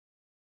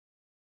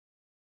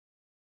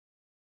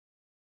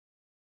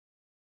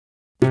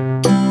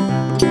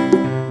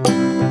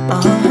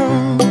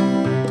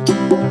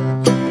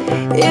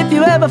If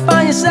you ever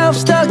find yourself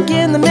stuck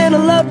in the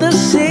middle of the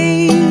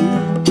sea,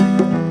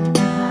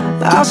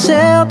 I'll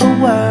sail the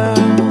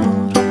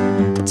world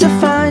to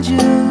find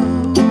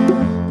you.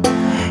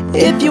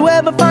 If you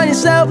ever find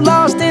yourself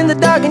lost in the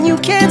dark and you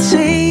can't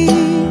see,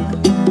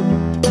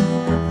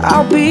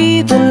 I'll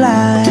be the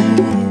light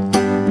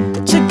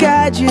to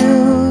guide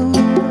you.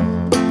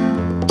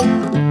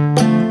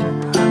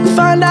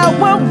 Find out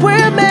what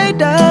we're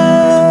made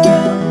of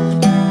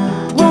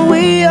when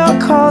we are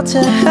called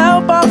to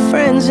help our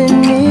friends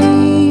in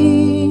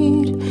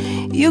need.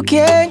 You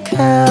can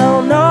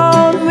count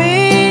on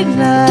me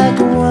like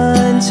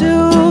 1,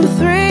 2,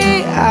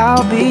 3,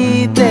 I'll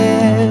be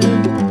there.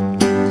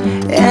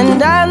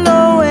 And I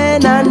know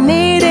when I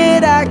need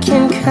it, I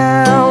can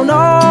count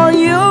on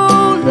you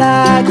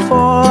like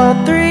 4,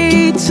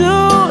 3, 2,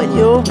 and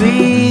you'll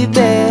be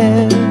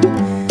there.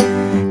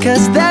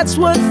 'Cause that's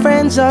what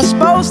friends are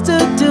supposed to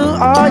do,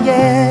 oh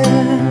yeah.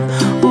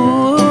 Ooh,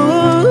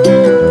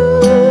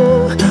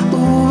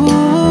 ooh,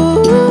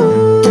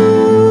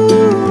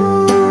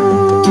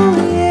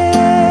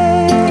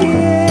 yeah,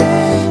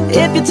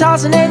 yeah. If you're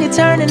tossing and you're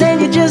turning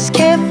and you just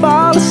can't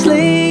fall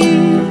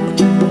asleep,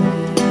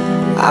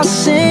 I'll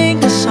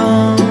sing a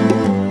song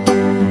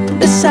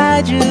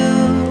beside you.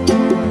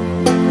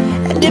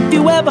 And if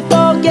you ever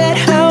forget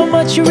how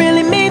much you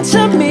really mean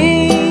to me,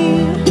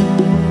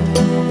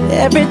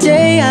 every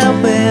day I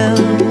will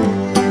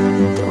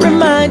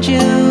remind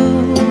you.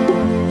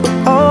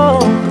 Oh,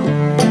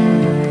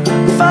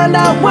 find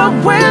out what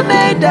we're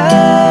made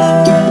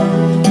of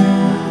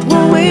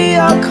when we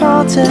are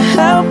called to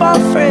help our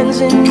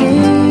friends in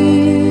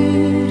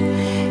need.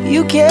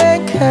 You can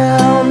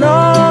count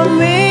on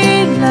me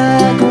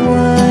like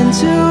 1,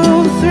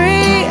 2,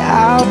 3,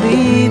 I'll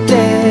be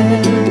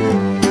there.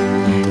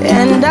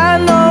 And I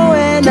know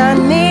when I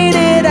need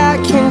it, I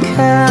can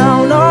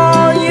count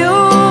on you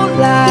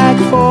like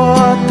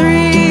 4,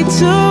 3,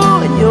 2,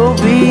 and you'll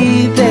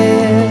be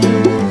there.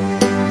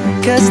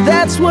 'Cause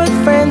that's what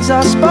friends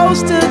are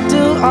supposed to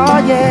do, oh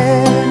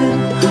yeah.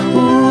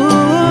 Ooh,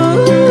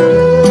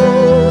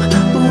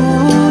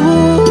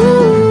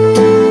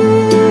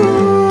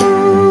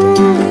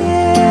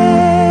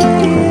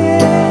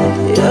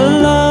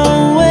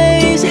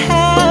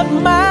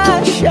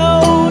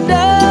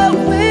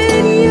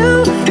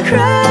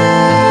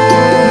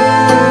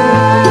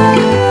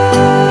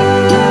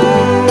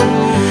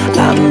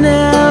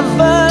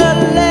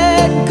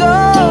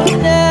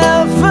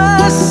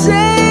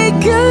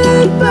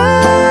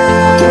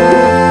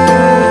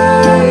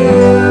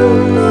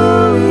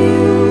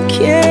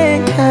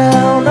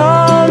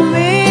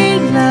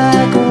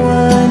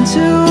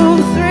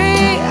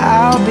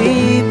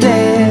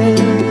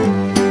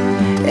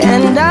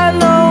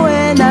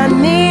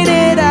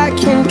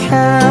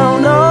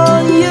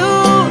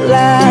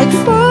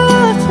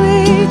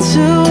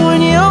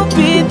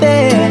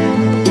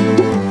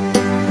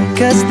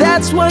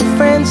 that's what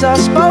friends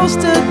are supposed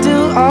to do,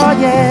 oh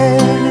yeah.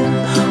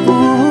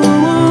 Ooh,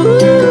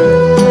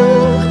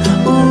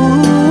 ooh.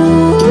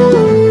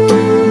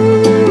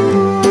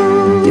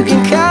 You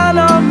can count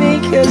on me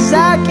 'cause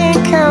I can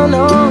count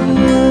on